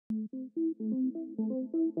Hi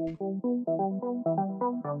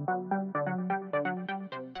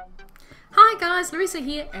guys, Larissa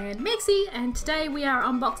here and Mexi, and today we are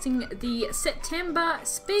unboxing the September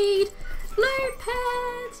Speed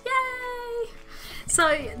LootPets, yay!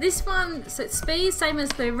 So this one, so it's Speed, same as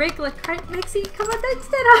the regular crate. Mexi, come on, don't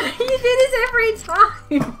stand up, you do this every time.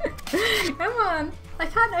 Come on, I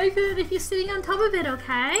can't open it if you're sitting on top of it,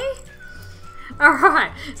 okay?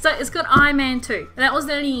 Alright, so it's got Iron Man 2. That was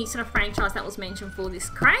the only sort of franchise that was mentioned for this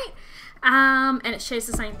crate. And it shares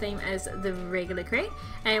the same theme as the regular crate.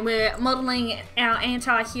 And we're modelling our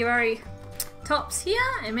anti-hero tops here.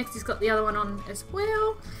 And Mexi's got the other one on as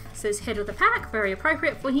well. It says head of the pack. Very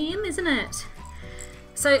appropriate for him, isn't it?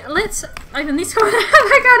 So let's open this one.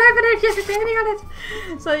 I can't open it, you're standing on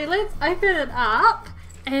it. So let's open it up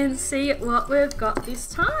and see what we've got this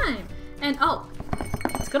time. And oh,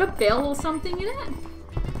 it's got a bell or something in it.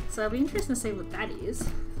 So it'll be interesting to see what that is.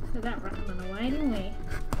 Look at that running away, didn't we?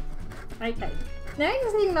 Okay, now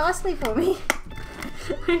you're sitting nicely for me.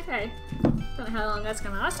 Okay, don't know how long that's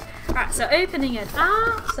going to last. Alright, so opening it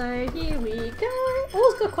up, so here we go.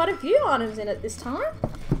 Oh, it's got quite a few items in it this time.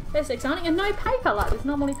 That's exciting, and no paper like there's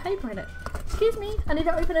normally paper in it. Excuse me, I need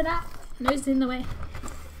to open it up. Nose is in the way.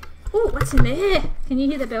 Oh, what's in there? Can you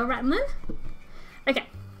hear the bell rattling? Okay,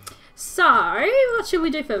 so what should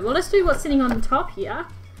we do first? Well, let's do what's sitting on the top here.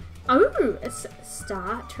 Oh, it's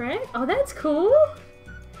Star Trek. Oh, that's cool.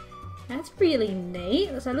 That's really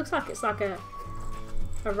neat. So it looks like it's like a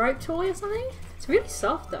rope toy or something. It's really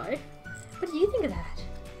soft though. What do you think of that?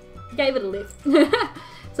 Gave it a lift.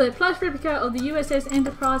 So plush replica of the USS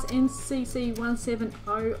Enterprise NCC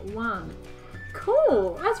 1701.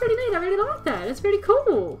 Cool. That's really neat. I really like that. That's really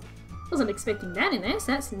cool. Wasn't expecting that in there,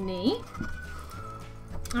 so that's neat.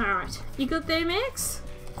 Alright. You good there, Max?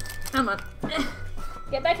 Come on.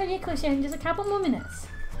 Get back on your cushion. Just a couple more minutes.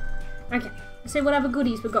 Okay. Let's see what other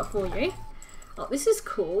goodies we've got for you. Oh, this is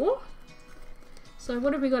cool. So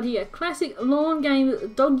what have we got here? Classic lawn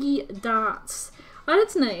game doggy darts. Oh,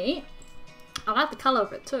 that's neat. I like the colour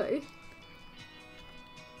of it too.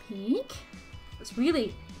 Pink. It's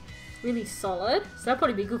really, really solid. So that'll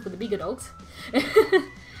probably be good for the bigger dogs.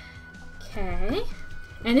 Okay.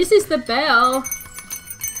 And this is the bell.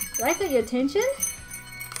 Did I get your attention?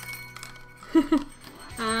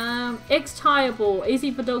 X-tire ball,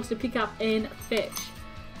 easy for dogs to pick up and fetch.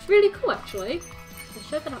 It's really cool actually. I'll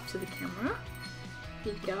show that up to the camera.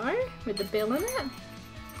 Here you go, with the bell in it.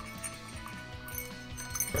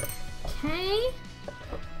 Okay.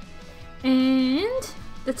 And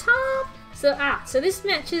the top. So this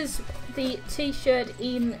matches the t-shirt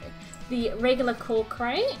in the regular core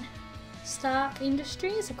crate. Stark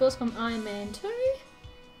Industries, of course, from Iron Man 2.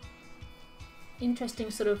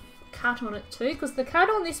 Interesting sort of cut on it too, because the cut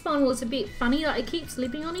on this one was a bit funny, like it keeps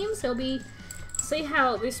slipping on him, so it'll be, see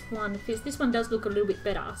how this one fits. This one does look a little bit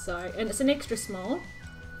better, so, and it's an extra small.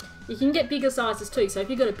 You can get bigger sizes too, so if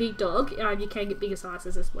you've got a big dog, you can get bigger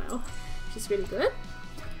sizes as well, which is really good.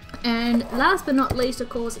 And last but not least, of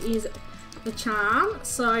course, is the charm.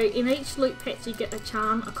 So in each Loot Pets you get a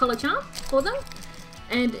charm, a collar charm for them.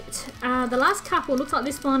 And the last couple looks like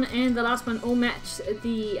this one and the last one all match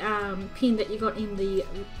the pin that you got in the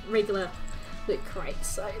regular Loot Crate.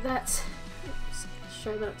 So that's, let's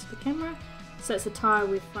show that to the camera. So it's a tire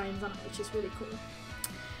with frames on it, which is really cool.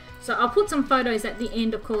 So I'll put some photos at the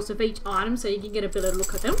end, of course, of each item so you can get a better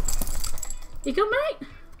look at them. You good, mate?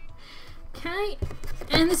 Okay,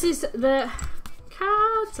 and this is the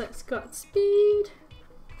card. So it's got Speed.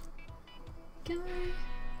 Go.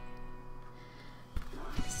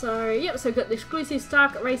 So, yep, so we've got the exclusive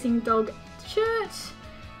Stark Racing Dog shirt,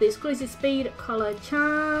 the exclusive Speed collar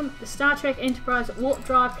charm, the Star Trek Enterprise Warp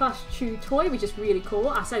Drive Plush Chew toy, which is really cool.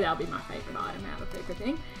 I say that'll be my favourite item out of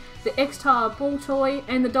everything. The X-Tire ball toy,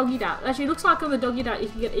 and the doggy dart. Actually, it looks like on the doggy dart you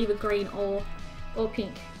can get either green or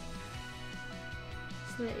pink.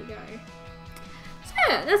 So there you go. So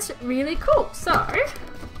yeah, that's really cool. So,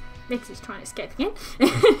 Mex is trying to escape again.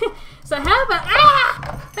 So how about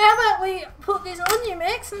we put this on you,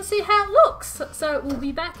 Mex, and see how it looks. So we'll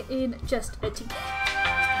be back in just a tick.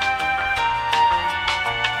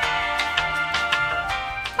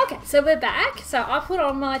 Okay, so we're back. So I put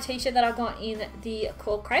on my t-shirt that I got in the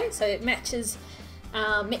core crate, so it matches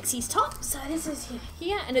Mexi's top. So this is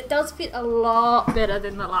here, and it does fit a lot better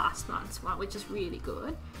than the last month's one, which is really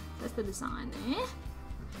good. That's the design there.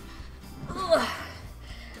 Ugh.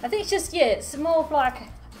 I think it's just, yeah, it's more of like,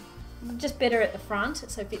 just better at the front,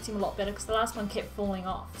 so it fits him a lot better, because the last one kept falling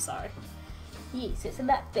off, so yes, it's a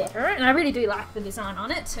lot better, and I really do like the design on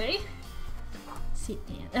it too. Sit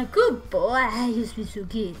down. Oh, good boy, you've been so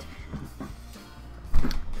good.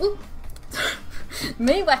 Ooh.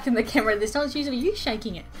 Me whacking the camera this time, it's usually you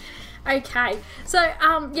shaking it. Okay, so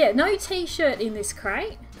yeah, no t-shirt in this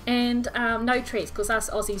crate, and no treats, because us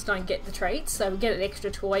Aussies don't get the treats, so we get an extra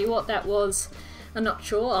toy. What that was, I'm not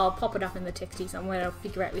sure. I'll pop it up in the texty somewhere, I'll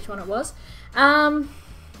figure out which one it was. But,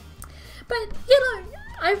 you know,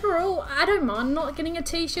 overall, I don't mind not getting a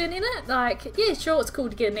t-shirt in it. Like, yeah, sure, it's cool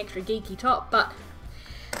to get an extra geeky top, but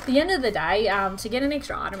at the end of the day, to get an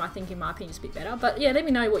extra item, I think, in my opinion, is a bit better. But yeah, let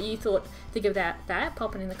me know what you think of that.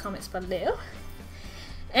 Pop it in the comments below.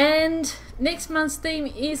 And next month's theme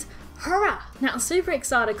is horror. Now, I'm super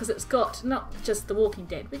excited because it's got not just The Walking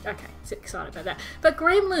Dead, which, okay, so excited about that, but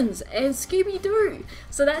Gremlins and Scooby-Doo.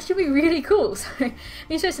 So that should be really cool. So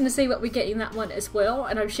interesting to see what we get in that one as well.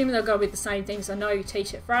 And I'm assuming they'll go with the same things. So no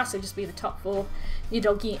t-shirt for us, so just be the top for your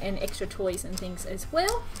doggy and extra toys and things as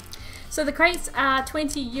well. So the crates are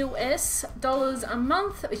 $20 US a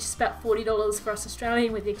month, which is about $40 for us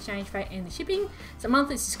Australian with the exchange rate and the shipping. It's a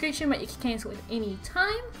monthly subscription, but you can cancel at any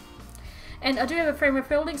time. And I do have a free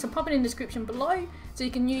referral link, so pop it in the description below, so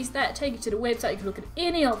you can use that, take you to the website, you can look at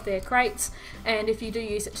any of their crates, and if you do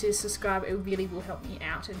use it to subscribe, it really will help me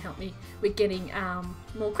out and help me with getting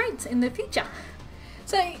more crates in the future.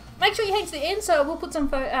 So make sure you hang to the end, so we'll put some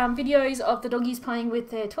videos of the doggies playing with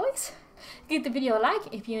their toys. Give the video a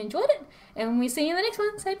like if you enjoyed it, and we'll see you in the next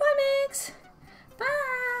one. Say bye, Max! Bye!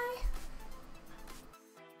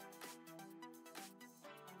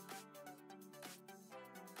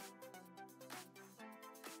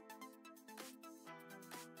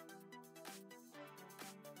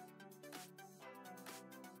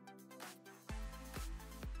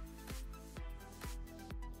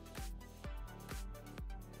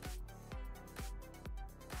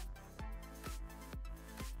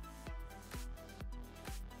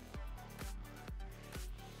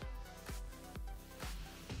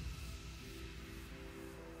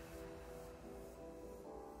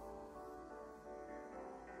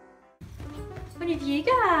 What have you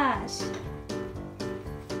got?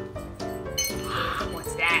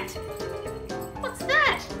 What's that? What's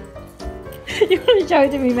that? You want to show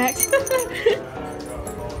it to me, Max?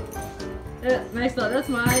 Max, like, that's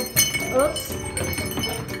mine. Oops.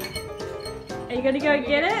 Are you gonna go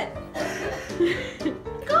get it?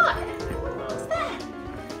 God! What's that?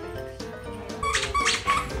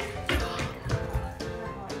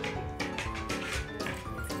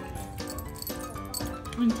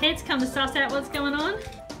 And Ted's come to suss out what's going on.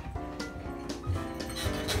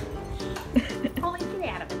 Ollie, get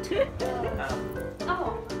out of it.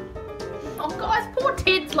 Oh, guys, poor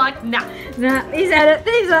Ted's like, nah. Nah, he's at it.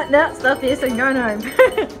 He's like, nah, stop this and going home.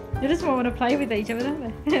 They just want to play with each other,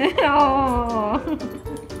 don't they? Oh.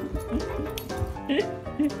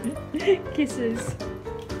 Kisses.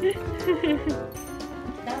 They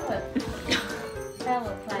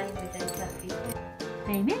were playing with each other.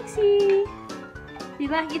 Hey, Maxie. You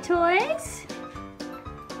like your toys?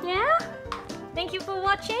 Yeah? Thank you for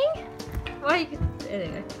watching. Well, you can,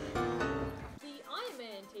 anyway. The Iron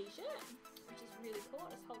Man t-shirt, which is really cool.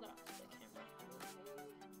 Let's hold it up to the camera.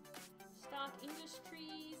 Stark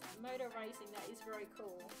Industries, motor racing. That is very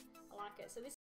cool. I like it. So this